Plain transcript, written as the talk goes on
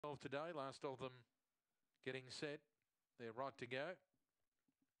12 today. Last of them getting set. They're right to go.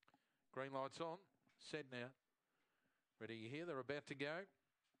 Green light's on. Set now. Ready here. They're about to go.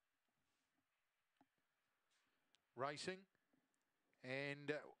 Racing.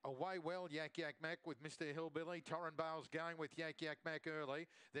 And away well, Yak Yak Mac with Mr. Hillbilly. Torren Bale's going with Yak Yak Mac early.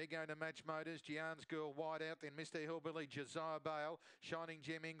 They're going to match motors. Gian's Girl wide out. Then Mr. Hillbilly, Josiah Bale, Shining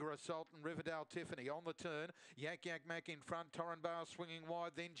Gem, Ingra Assault, and Riverdale Tiffany on the turn. Yak Yak Mac in front. Torren Bale swinging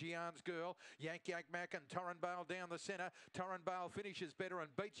wide. Then Gian's Girl. Yak Yak Mac and Torren Bale down the centre. Torren Bale finishes better and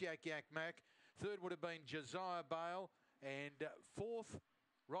beats Yak Yak Mac. Third would have been Josiah Bale. And fourth,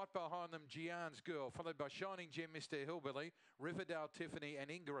 right behind them, Gian's Girl, followed by Shining Gem, Mr. Hillbilly, Riverdale Tiffany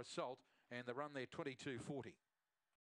and Inga Assault. And the run there, 22.40.